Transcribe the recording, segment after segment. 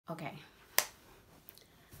Okay,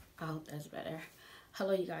 I hope that's better.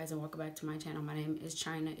 Hello you guys, and welcome back to my channel. My name is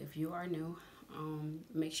China. If you are new,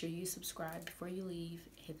 make sure you subscribe before you leave.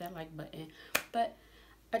 Hit that like button. But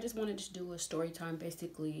I just wanted to do a story time,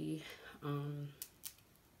 basically,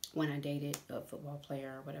 when I dated a football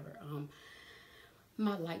player or whatever.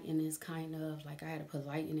 My lighting is kind of like, I had to put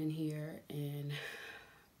lighting in here, and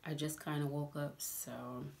I just kind of woke up,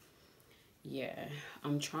 so yeah,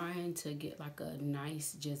 I'm trying to get like a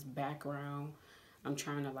nice just background. I'm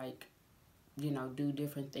trying to, like, you know, do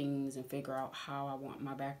different things and figure out how I want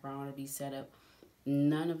my background to be set up.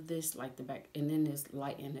 None of this, like the back, and then this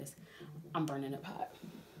light in this, I'm burning up hot.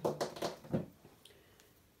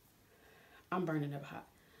 I'm burning up hot.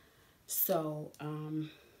 So,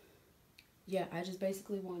 yeah, I just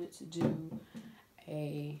basically wanted to do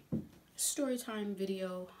a story time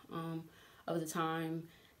video of the time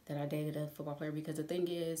that I dated a football player, because the thing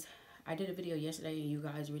is, I did a video yesterday and you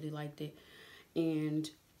guys really liked it, and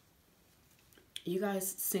you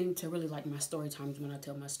guys seem to really like my story times when I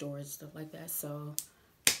tell my stories and stuff like that, so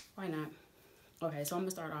why not? Okay, so I'm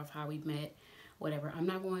gonna start off how we met, whatever. I'm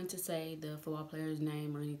not going to say the football player's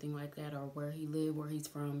name or anything like that, or where he lived, where he's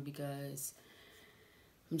from, because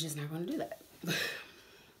I'm just not going to do that.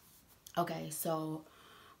 Okay, so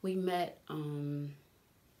we met,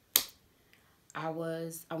 I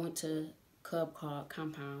went to a club called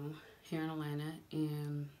Compound here in Atlanta,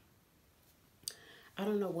 and I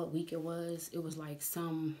don't know what week it was. It was like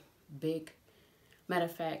some big, matter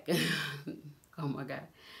of fact, oh my God.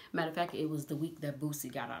 Matter of fact, it was the week that Boosie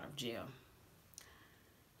got out of jail.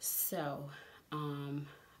 So, I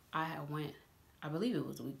believe it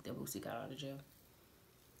was the week that Boosie got out of jail.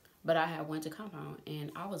 But I had went to Compound,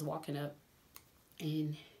 and I was walking up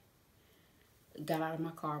and got out of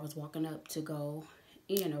my car, was walking up to go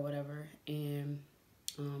in or whatever, and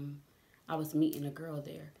I was meeting a girl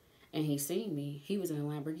there, and he seen me. He was in a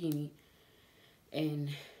Lamborghini, and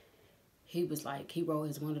he was like, he rolled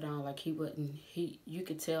his window down like you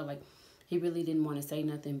could tell, like, he really didn't want to say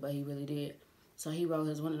nothing, but he really did. So he rolled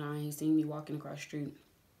his window down, and he seen me walking across the street.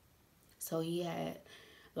 So he had,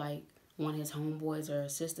 like, one of his homeboys or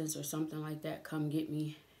assistants or something like that come get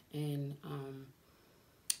me, and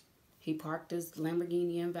he parked his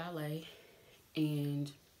Lamborghini in valet,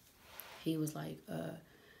 and he was like, I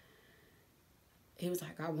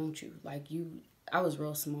want you. Like, I was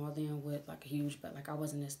real small then with, like, a huge butt. Like, I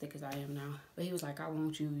wasn't as thick as I am now. But he was like, I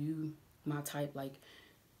want you. You my type. Like,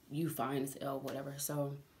 you fine as hell, whatever.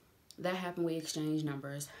 So that happened. We exchanged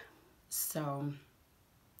numbers. So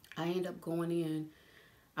I ended up going in.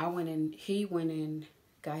 I went in. He went in,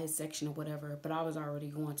 got his section or whatever. But I was already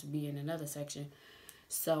going to be in another section.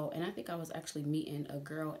 So, and I think I was actually meeting a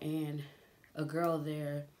girl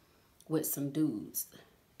there with some dudes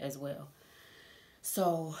as well.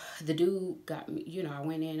 So the dude got me, you know, I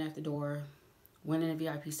went in at the door, went in the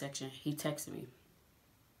VIP section. He texted me.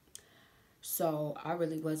 So I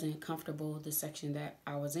really wasn't comfortable with the section that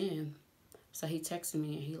I was in. So he texted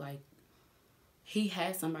me, and he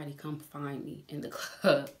had somebody come find me in the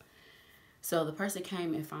club. So the person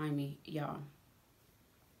came and find me, y'all.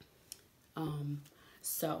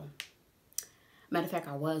 So matter of fact,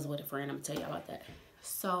 I was with a friend. I'm gonna tell you about that.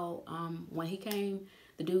 So when he came,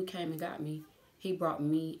 the dude came and got me. He brought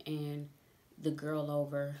me and the girl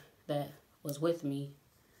over that was with me,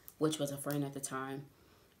 which was a friend at the time,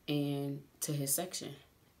 and to his section.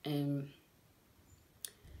 And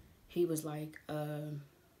he was like,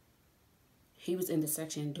 he was in the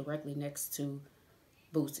section directly next to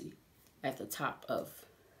Boosie at the top of.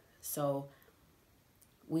 So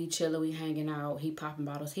we chilling, we hanging out, he popping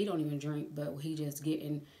bottles. He don't even drink, but he just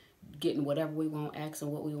getting whatever we want, asking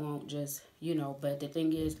what we want, just, you know. But the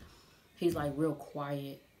thing is, he's like real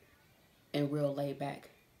quiet and real laid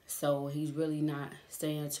back. So he's really not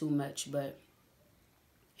saying too much, but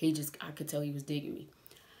I could tell he was digging me.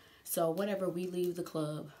 So whatever, we leave the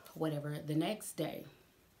club, whatever. The next day,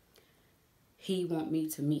 he want me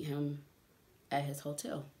to meet him at his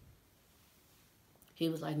hotel. He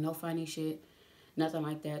was like, no funny shit, nothing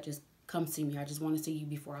like that. Just come see me. I just want to see you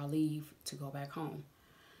before I leave to go back home.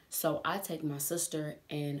 So I take my sister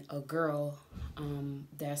and a girl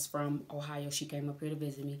that's from Ohio. She came up here to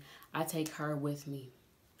visit me. I take her with me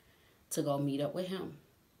to go meet up with him.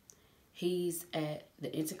 He's at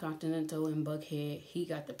the Intercontinental in Buckhead. He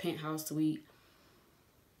got the penthouse suite.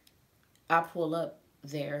 I pull up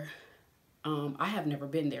there. I have never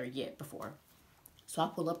been there yet before. So I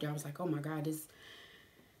pull up there. I was like, oh my God, his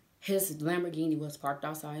Lamborghini was parked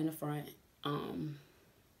outside in the front.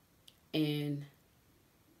 And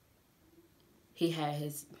he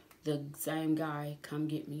had the same guy come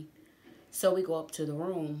get me. So we go up to the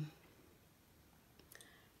room.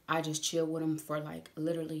 I just chill with him for like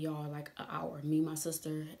literally, y'all, like an hour. Me, my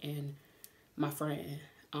sister, and my friend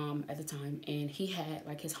at the time. And he had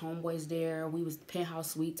like his homeboys there. We was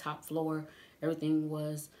penthouse suite, top floor. Everything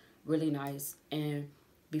was really nice. And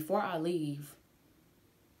before I leave,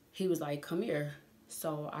 he was like, come here.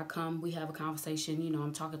 So I come, we have a conversation. You know,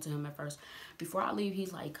 I'm talking to him at first. Before I leave,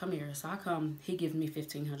 he's like, come here. So I come, he gives me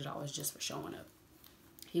 $1,500 just for showing up.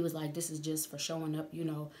 He was like, this is just for showing up, you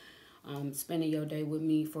know, spending your day with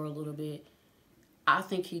me for a little bit. I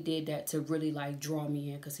think he did that to really like draw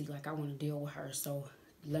me in, because he like, I want to deal with her, so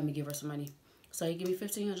let me give her some money. So he give me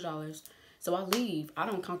 $1,500. So I leave. I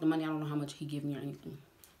don't count the money. I don't know how much he give me or anything.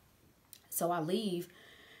 So I leave,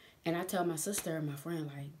 and I tell my sister and my friend,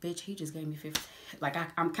 like, bitch, he just gave me 50. Like,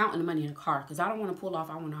 I'm counting the money in the car, because I don't want to pull off.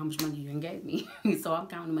 I want to know how much money you gave me. So I'm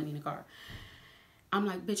counting the money in the car. I'm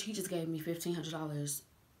like, bitch, he just gave me $1,500.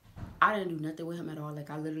 I didn't do nothing with him at all.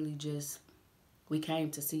 Like, I literally just, we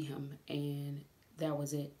came to see him, and that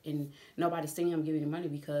was it. And nobody seen him giving the money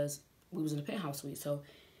because we was in the penthouse suite. So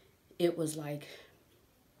it was like,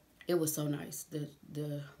 it was so nice.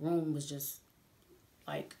 The room was just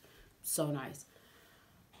like so nice.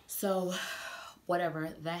 So whatever,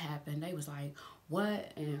 that happened. They was like,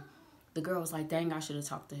 what? And the girl was like, dang, I should have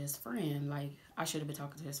talked to his friend. Like, I should have been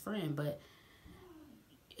talking to his friend. But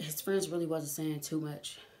his friends really wasn't saying too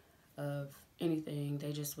much of anything.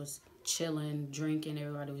 They just was chilling, drinking.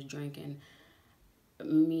 Everybody was drinking.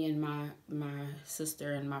 Me and my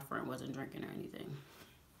sister and my friend wasn't drinking or anything.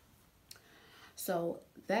 So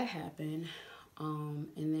that happened. And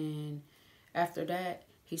then after that,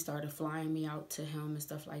 he started flying me out to him and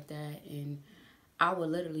stuff like that. And I would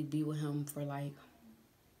literally be with him for like,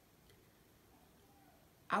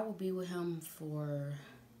 I would be with him for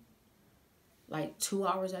like 2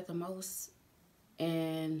 hours at the most.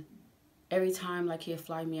 And every time, like, he'd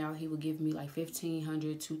fly me out, he would give me like $1,500,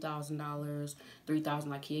 $2,000, $3,000.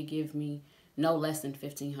 Like, he'd give me no less than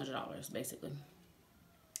 $1,500, basically.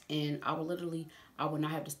 And I would literally, I would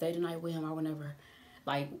not have to stay the night with him. I would never,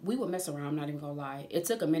 like, we would mess around. I'm not even gonna lie. It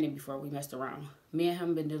took a minute before we messed around. Me and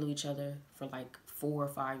him been dealing with each other for like 4 or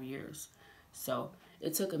 5 years. So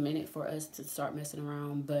it took a minute for us to start messing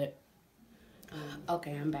around. But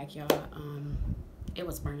okay, I'm back, y'all. It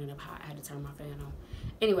was burning up hot. I had to turn my fan on.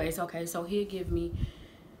 Anyways, okay, so he'd give me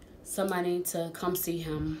some money to come see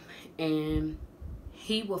him, and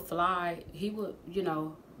he would fly. He would, you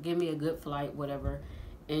know, give me a good flight, whatever,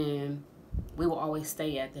 and we would always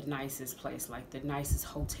stay at the nicest place, like the nicest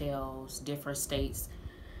hotels, different states,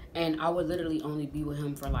 and I would literally only be with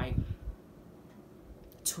him for like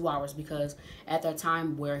 2 hours, because at that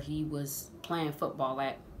time where he was playing football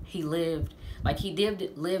at, he lived, like, he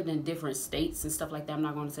lived in different states and stuff like that. I'm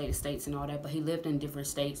not going to say the states and all that, but he lived in different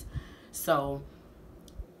states. So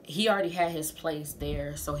he already had his place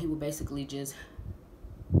there. So he would basically just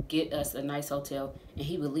get us a nice hotel, and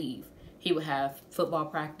he would leave. He would have football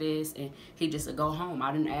practice, and he just would go home.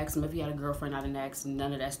 I didn't ask him if he had a girlfriend. I didn't ask him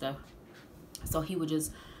none of that stuff. So he would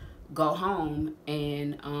just go home,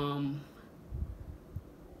 and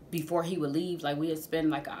before he would leave, like, we would spend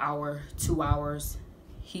like an hour, 2 hours.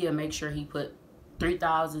 He'll make sure he put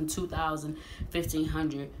 $3,000, $2,000,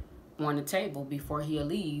 $1,500 on the table before he'll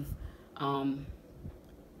leave.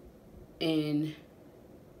 And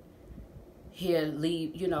he'll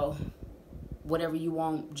leave, you know, whatever you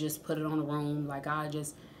want, just put it on the room. Like, I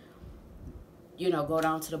just, you know, go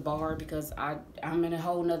down to the bar, because I'm in a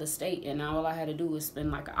whole nother state, and all I had to do was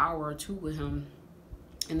spend like an hour or two with him.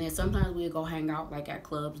 And then sometimes we'd go hang out like at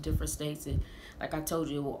clubs, different states, and like I told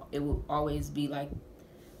you, it will always be like,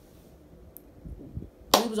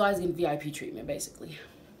 we was always getting VIP treatment, basically.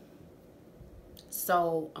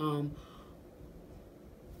 So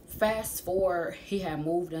fast forward, he had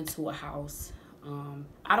moved into a house.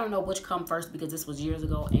 I don't know which come first, because this was years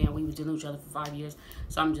ago, and we was dealing with each other for 5 years.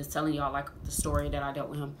 So I'm just telling y'all like the story that I dealt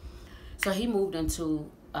with him. So he moved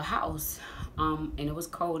into a house, and it was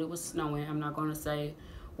cold, it was snowing. I'm not gonna say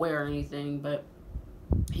where or anything, but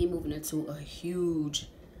he moved into a huge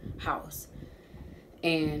house,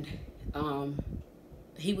 and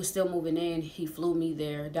he was still moving in. He flew me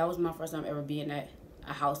there. That was my first time ever being at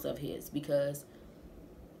a house of his, because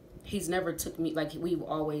he's never took me, like, we've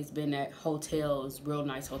always been at hotels, real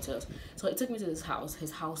nice hotels. So he took me to this house.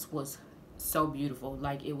 His house was so beautiful.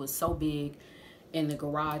 Like, it was so big. In the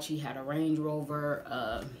garage, he had a Range Rover,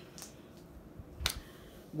 a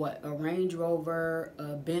Range Rover,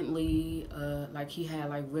 a Bentley, like, he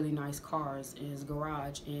had like really nice cars in his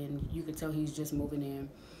garage, and you could tell he's just moving in,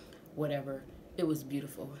 whatever. It was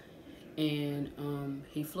beautiful. And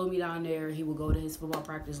he flew me down there. He would go to his football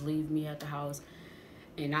practice, leave me at the house.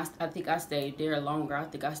 And I think I stayed there longer. I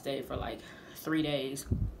think I stayed for like 3 days.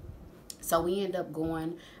 So we end up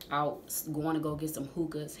going to go get some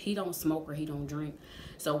hookahs. He don't smoke or he don't drink.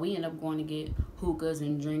 So we end up going to get hookahs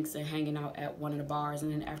and drinks and hanging out at one of the bars.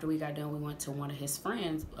 And then after we got done, we went to one of his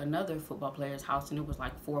friends, another football player's house. And it was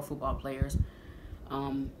like 4 football players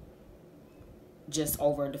just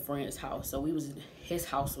over the friend's house. So his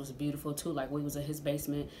house was beautiful too. Like, we was in his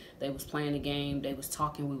basement. They was playing the game. They was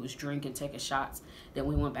talking. We was drinking, taking shots. Then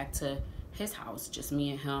we went back to his house, just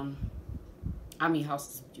me and him. I mean,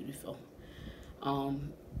 house is beautiful.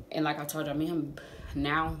 And like I told you, I mean, him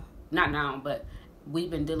now, not now, but we've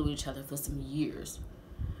been dealing with each other for some years.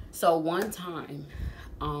 So one time,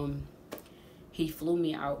 he flew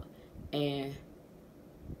me out and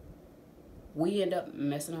we ended up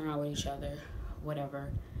messing around with each other,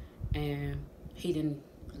 whatever. And he didn't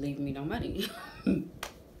leave me no money.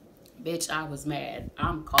 Bitch, I was mad.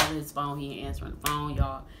 I'm calling his phone. He ain't answering the phone,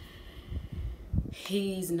 y'all.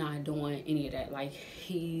 He's not doing any of that. Like,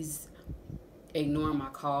 he's ignoring my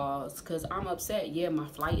calls because I'm upset. Yeah, my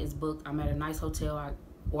flight is booked. I'm at a nice hotel. I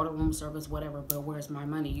order room service, whatever, but where's my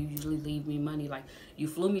money? You usually leave me money. Like, you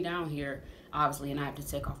flew me down here, obviously, and I have to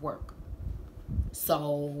take off work.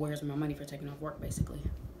 So where's my money for taking off work, basically?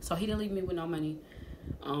 So he didn't leave me with no money.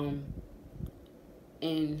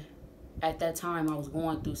 And at that time, I was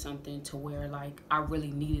going through something to where, like, I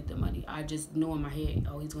really needed the money. I just knew in my head,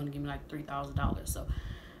 oh, he's going to give me like $3,000. So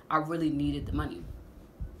I really needed the money.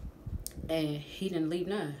 And he didn't leave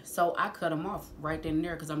none. So I cut him off right then and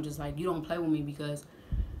there because I'm just like, you don't play with me, because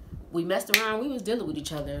we messed around. We was dealing with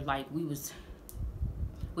each other. Like, we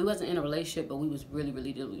wasn't in a relationship, but we was really,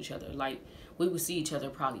 really dealing with each other. Like, we would see each other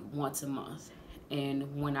probably once a month.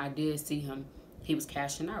 And when I did see him, he was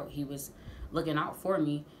cashing out. He was looking out for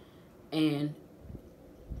me. And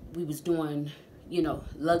we was doing, you know,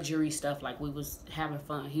 luxury stuff. Like, we was having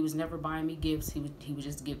fun. He was never buying me gifts. He would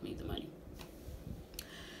just give me the money.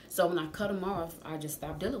 So when I cut him off, I just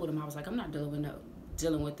stopped dealing with him. I was like, I'm not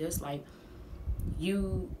dealing with this. Like,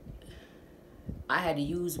 I had to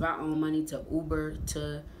use my own money to Uber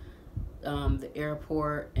to the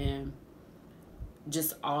airport and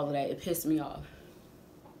just all of that. It pissed me off.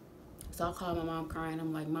 So I called my mom crying.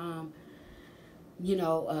 I'm like, Mom, you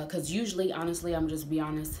know, because usually, honestly, I'm just be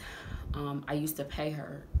honest, I used to pay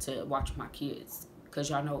her to watch my kids, because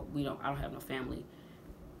y'all know I don't have no family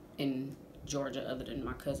in Georgia other than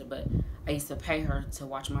my cousin, but I used to pay her to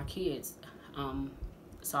watch my kids.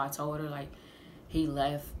 So I told her, like, he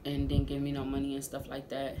left and didn't give me no money and stuff like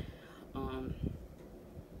that.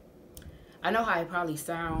 I know how it probably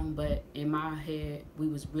sound, but in my head, we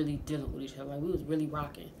was really dealing with each other. Like, we was really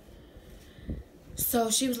rocking. So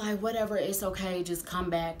she was like, whatever, it's okay, just come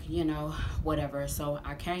back, you know, whatever. So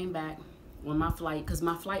I came back on my flight, because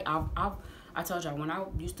my flight, I told y'all, when I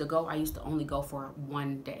used to only go for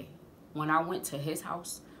 1 day. When I went to his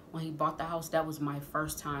house, when he bought the house, that was my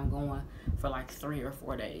first time going for like 3 or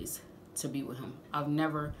 4 days to be with him. I've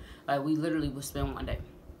never, like, we literally would spend 1 day.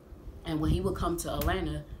 And when he would come to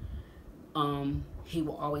Atlanta, he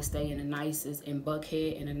would always stay in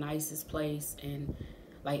Buckhead, in the nicest place, and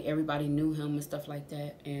like, everybody knew him and stuff like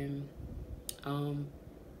that. And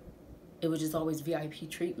it was just always VIP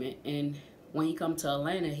treatment. And when he come to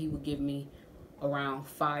Atlanta, he would give me around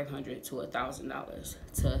 $500 to $1,000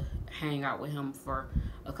 to hang out with him for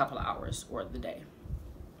a couple of hours or the day.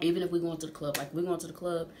 Even if we going to the club, like, we going to the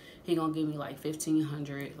club, he gonna give me like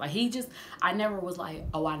 $1,500. Like, I never was like,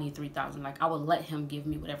 oh, I need $3,000. Like, I would let him give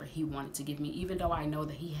me whatever he wanted to give me, even though I know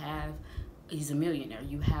that he's a millionaire.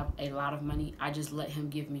 You have a lot of money. I just let him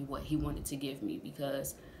give me what he wanted to give me,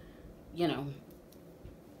 because, you know,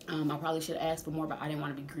 I probably should have asked for more, but I didn't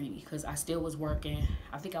want to be greedy, because I still was working.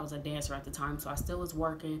 I think I was a dancer at the time, so I still was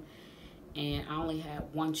working, and I only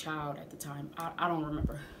had 1 child at the time. I don't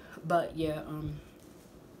remember, but yeah.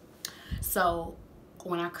 So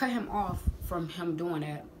when I cut him off from him doing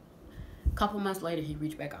that, a couple months later, he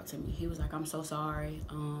reached back out to me. He was like, I'm so sorry.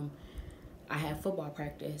 I had football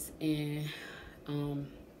practice, and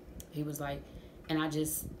he was like,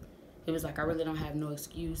 I really don't have no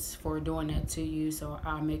excuse for doing that to you, so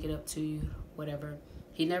I'll make it up to you, whatever.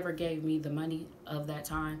 He never gave me the money of that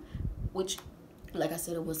time, which, like I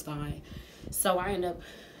said, it was fine. So I ended up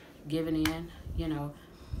giving in, you know,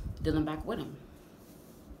 dealing back with him.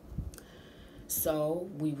 So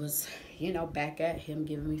we was, you know, back at him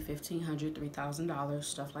giving me $1,500, $3,000,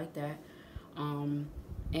 stuff like that.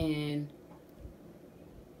 And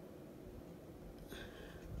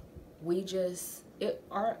we just,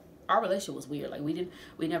 our relationship was weird. Like,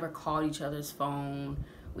 we never called each other's phone.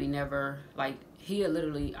 We never, like, he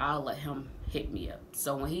literally, I'll let him hit me up.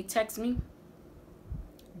 So when he texts me,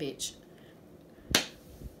 bitch,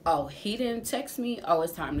 oh, he didn't text me, oh,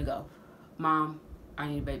 it's time to go. Mom, I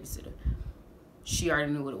need a babysitter. She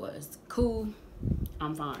already knew what it was. Cool,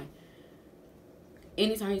 I'm fine.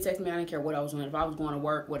 Anytime he texted me, I didn't care what I was doing. If I was going to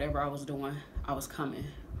work, whatever I was doing, I was coming.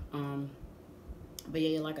 But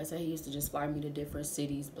yeah, like I said, he used to just fly me to different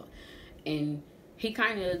cities. And he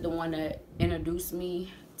kind of the one that introduced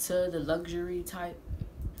me to the luxury type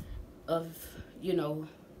of, you know.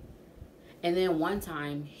 And then one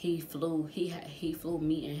time he flew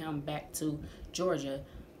me and him back to Georgia,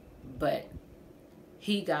 but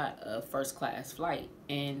he got a first class flight,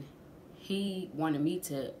 and he wanted me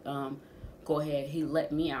to go ahead. He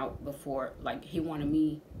let me out before, like, he wanted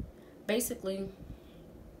me, basically,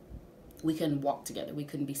 we couldn't walk together. We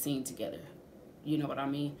couldn't be seen together. You know what I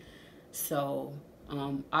mean? So,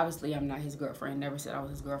 obviously, I'm not his girlfriend. Never said I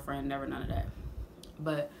was his girlfriend. Never none of that.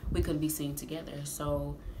 But we couldn't be seen together.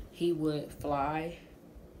 So, he would fly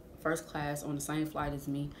first class on the same flight as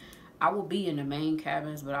me. I would be in the main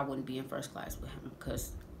cabins, but I wouldn't be in first class with him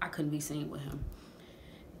because I couldn't be seen with him.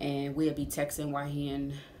 And we'd be texting while he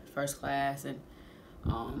in first class, and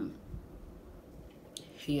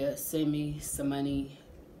he'd send me some money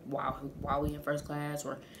while we in first class,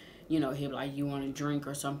 or, you know, he'd be like, you want a drink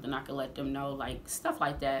or something, I could let them know, like, stuff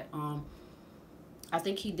like that. I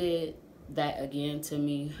think he did that again to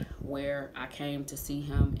me, where I came to see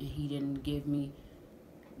him and he didn't give me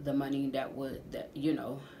the money that you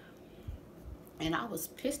know, and I was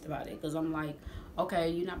pissed about it, because I'm like, okay,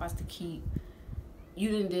 you're not about to keep, you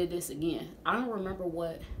done did this again. I don't remember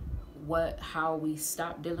how we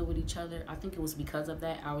stopped dealing with each other. I think it was because of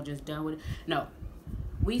that. I was just done with it. No,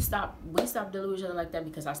 we stopped dealing with each other like that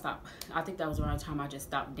because I think that was around the time I just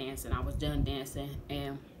stopped dancing. I was done dancing,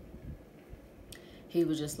 and he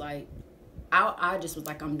was just like, I just was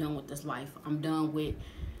like, I'm done with this life. I'm done with,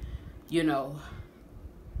 you know,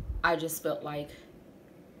 I just felt like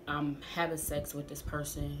I'm having sex with this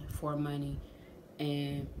person for money.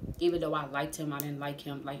 And even though I liked him, I didn't like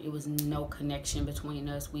him. Like, it was no connection between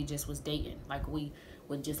us. We just was dating. Like, we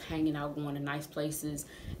were just hanging out, going to nice places,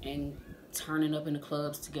 and turning up in the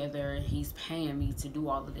clubs together. And he's paying me to do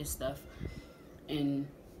all of this stuff. And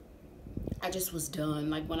I just was done.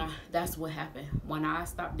 Like, that's what happened. When I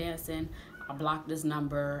stopped dancing, I blocked his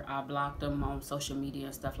number. I blocked him on social media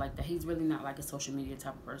and stuff like that. He's really not like a social media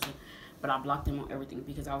type of person. But I blocked him on everything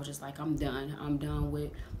because I was just like, I'm done. I'm done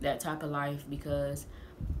with that type of life, because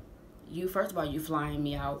first of all, you flying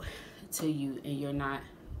me out to you and you're not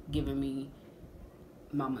giving me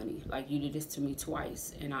my money. Like, you did this to me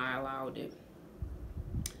twice and I allowed it.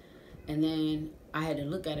 And then I had to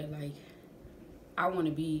look at it like, I want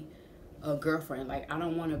to be a girlfriend. Like, I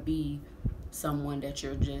don't want to be someone that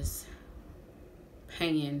you're just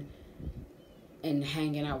hanging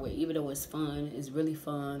out with. Even though it's fun, it's really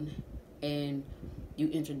fun, and you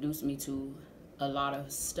introduced me to a lot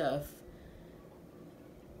of stuff.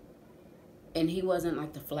 And he wasn't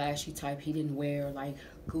like the flashy type. He didn't wear like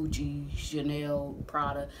Gucci, Chanel,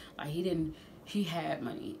 Prada. Like, he had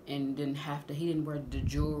money and he didn't wear the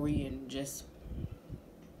jewelry and just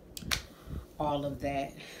all of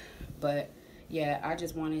that. But yeah, I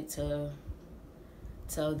just wanted to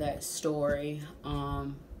tell that story.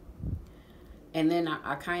 And then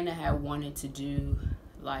I kind of had wanted to do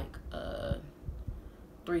like a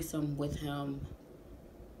threesome with him,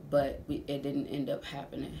 but it didn't end up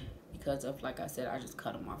happening because of, like I said, I just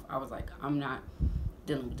cut him off. I was like, I'm not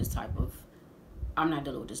dealing with this no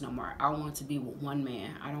more. I want to be with one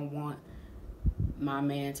man. I don't want my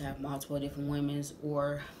man to have multiple different women's,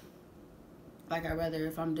 or like, I'd rather,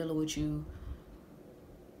 if I'm dealing with you,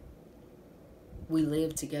 we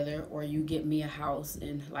live together, or you get me a house.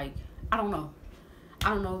 And like, I don't know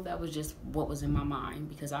if that was just what was in my mind,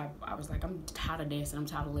 because I was like, I'm tired of dancing. I'm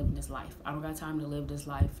tired of living this life. I don't got time to live this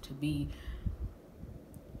life to be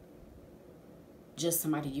just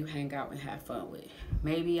somebody you hang out and have fun with.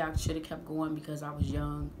 Maybe I should have kept going because I was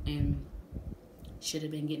young and should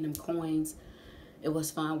have been getting them coins. It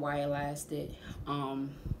was fun while it lasted.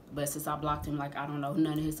 But since I blocked him, like, I don't know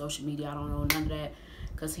none of his social media. I don't know none of that,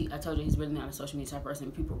 because I told you, he's really not a social media type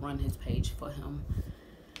person. People run his page for him.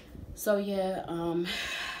 So yeah,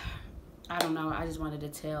 I don't know. I just wanted to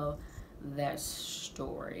tell that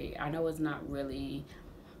story. I know it's not really,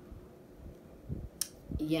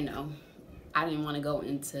 you know, I didn't want to go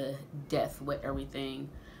into depth with everything,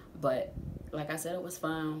 but like I said, it was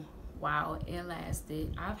fun while it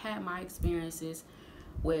lasted. I've had my experiences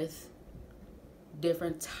with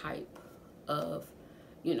different type of,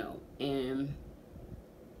 you know, and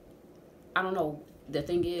I don't know, the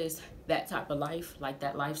thing is, that type of life, like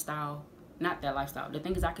that lifestyle, not that lifestyle. The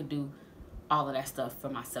thing is, I could do all of that stuff for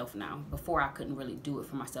myself now. Before, I couldn't really do it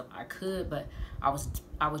for myself. I could, but I was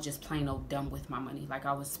just plain old dumb with my money. Like,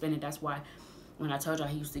 I was spending. That's why when I told y'all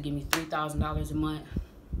he used to give me $3,000 a month,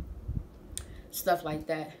 stuff like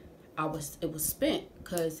that, it was spent,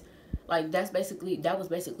 because like that was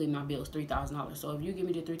basically my bills, $3,000. So if you give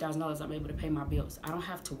me the $3,000, I'm able to pay my bills. I don't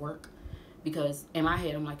have to work, because in my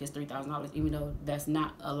head I'm like, it's $3,000, even though that's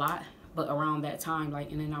not a lot. But around that time,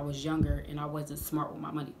 like, and then I was younger and I wasn't smart with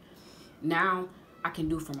my money. Now I can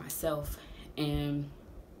do for myself, and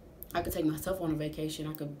I could take myself on a vacation.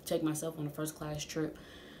 I could take myself on a first class trip.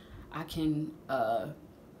 I can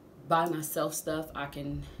buy myself stuff. I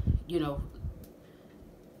can,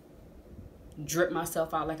 drip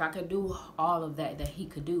myself out. Like, I could do all of that he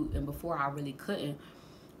could do, and before I really couldn't.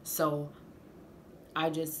 So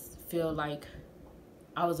I just feel like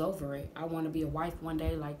I was over it. I want to be a wife one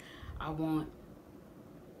day. Like, I want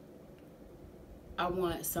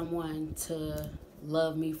someone to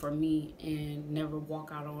love me for me and never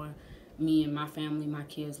walk out on me and my family, my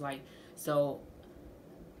kids. Like, so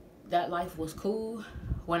that life was cool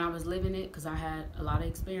when I was living it, because I had a lot of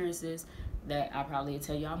experiences that I probably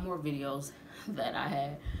tell y'all more videos that I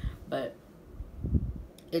had, but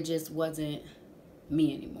it just wasn't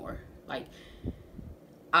me anymore. Like,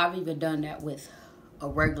 I've even done that with a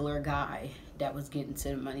regular guy that was getting to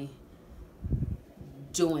the money,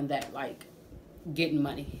 doing that, like getting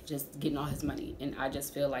money, just getting all his money. And I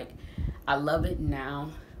just feel like I love it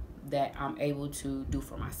now that I'm able to do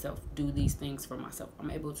for myself, do these things for myself. I'm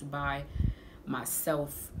able to buy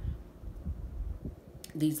myself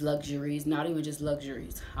these luxuries, not even just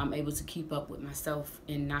luxuries. I'm able to keep up with myself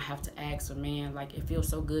and not have to ask a man. Like, it feels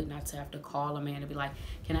so good not to have to call a man and be like,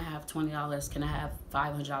 can I have $20? Can I have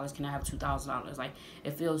 $500? Can I have $2,000? Like,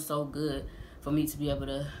 it feels so good for me to be able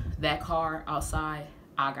to, that car outside,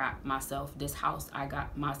 I got myself. This house, I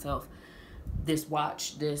got myself. This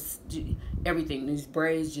watch, this, everything, these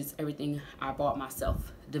braids, just everything I bought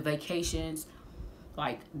myself. The vacations,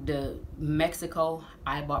 like the Mexico,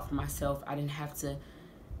 I bought for myself. I didn't have to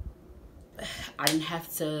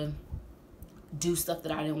do stuff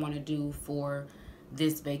that I didn't want to do for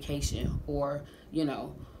this vacation, or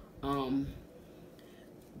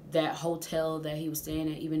that hotel that he was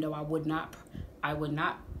staying at. Even though I would not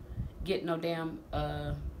get no damn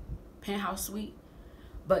penthouse suite,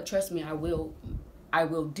 but trust me, I will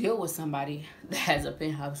deal with somebody that has a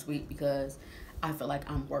penthouse suite, because I feel like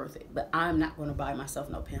I'm worth it. But I'm not going to buy myself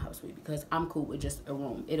no penthouse suite, because I'm cool with just a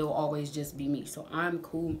room. It'll always just be me. So I'm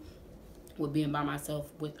cool with being by myself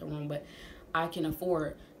with a room. But I can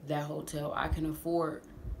afford that hotel. I can afford,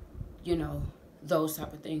 those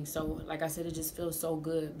type of things. So like I said, it just feels so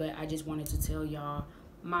good. But I just wanted to tell y'all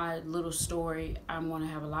my little story. I'm going to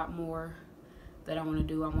have a lot more that I want to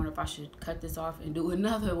do. I wonder if I should cut this off and do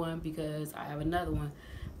another one, because I have another one.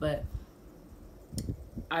 But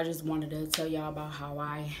I just wanted to tell y'all about how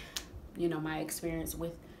I, my experience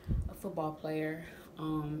with a football player,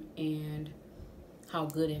 and how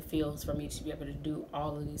good it feels for me to be able to do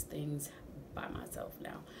all of these things by myself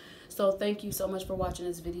now. So thank you so much for watching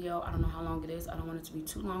this video. I don't know how long it is. I don't want it to be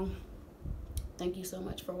too long. Thank you so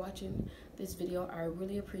much for watching this video. I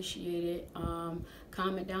really appreciate it.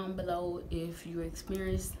 Comment down below if you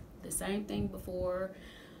experienced the same thing before.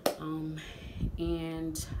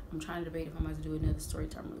 And I'm trying to debate if I'm going to do another story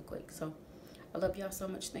time really quick. So I love y'all so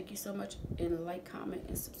much. Thank you so much. And like, comment,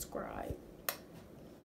 and subscribe.